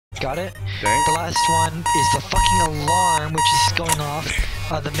Got it? Dang. The last one is the fucking alarm, which is going off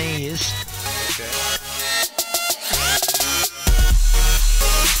the maze. Okay.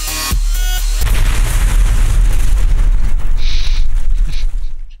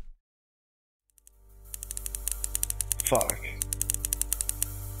 Fuck.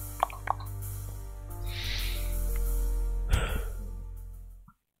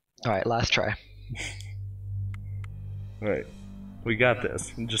 Alright, last try. Right. We got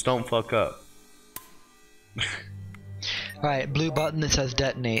this. Just don't fuck up. Alright, blue button that says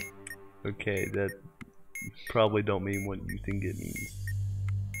detonate. Okay, that probably don't mean what you think it means.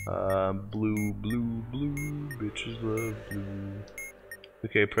 Blue, blue, blue, bitches love blue.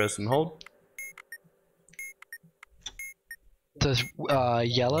 Okay, press and hold. It says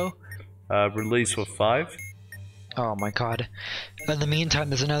yellow. Release with 5. Oh my god. In the meantime,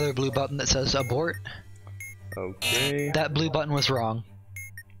 there's another blue button that says abort. Okay. That blue button was wrong.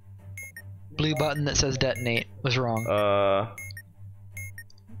 Blue button that says detonate was wrong.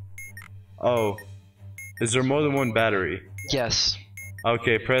 Oh. Is there more than one battery? Yes.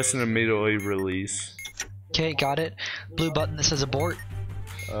 Okay, press and immediately release. Okay, got it. Blue button that says abort.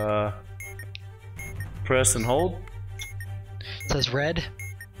 Press and hold. It says red.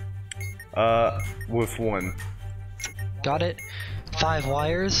 With 1. Got it. 5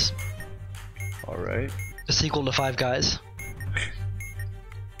 wires. Alright. It's equal to 5 guys.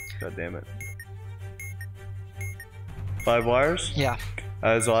 God damn it. 5 wires? Yeah.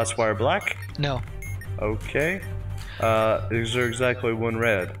 Is the last wire black? No. Okay. Is there exactly 1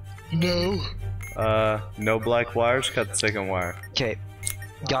 red? No. No black wires, cut the second wire. Okay.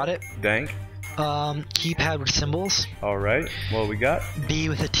 Got it. Dang. Keypad with symbols. Alright, what we got? B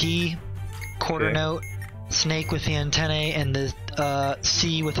with a T, quarter Okay. note, snake with the antennae, and the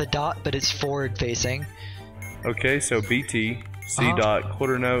C with a dot, but it's forward facing. Okay, so BT, C Uh-huh. dot,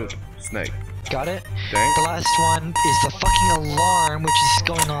 quarter note, snake. Got it? Dang. The last one is the fucking alarm, which is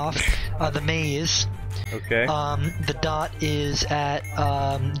going off the maze. Okay. The dot is at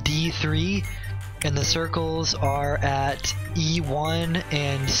D3, and the circles are at E1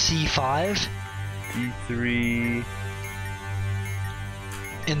 and C5. E3.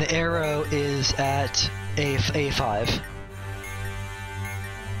 And the arrow is at A5.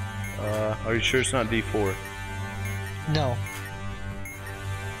 Are you sure it's not D4? No.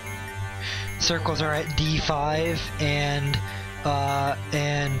 Circles are at D5 and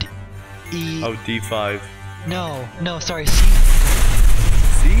E. Oh, D5. No, sorry,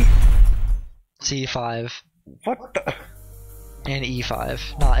 C? C5 What the? and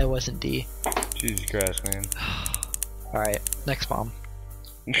E5. No, it wasn't D. Jesus Christ, man. Alright, next bomb.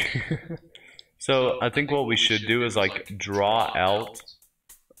 So, I think what we should do is, like, draw out,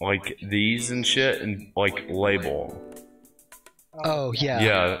 like, these and shit and, like, label. Oh, yeah.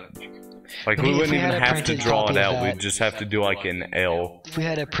 Yeah. Like, I we mean, if wouldn't we even had a have to printed draw copy it of out, that- we'd just have to do, like, an L. If we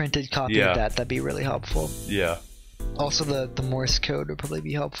had a printed copy Yeah. of that, that'd be really helpful. Yeah. Also, the Morse code would probably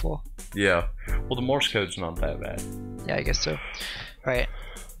be helpful. Yeah. Well, the Morse code's not that bad. Yeah, I guess so. Alright.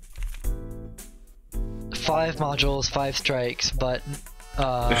 5 modules, 5 strikes, but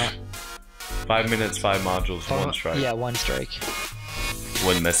 5 minutes, 5 modules, 1 strike. Yeah, 1 strike.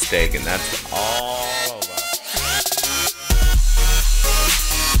 1 mistake, and that's all.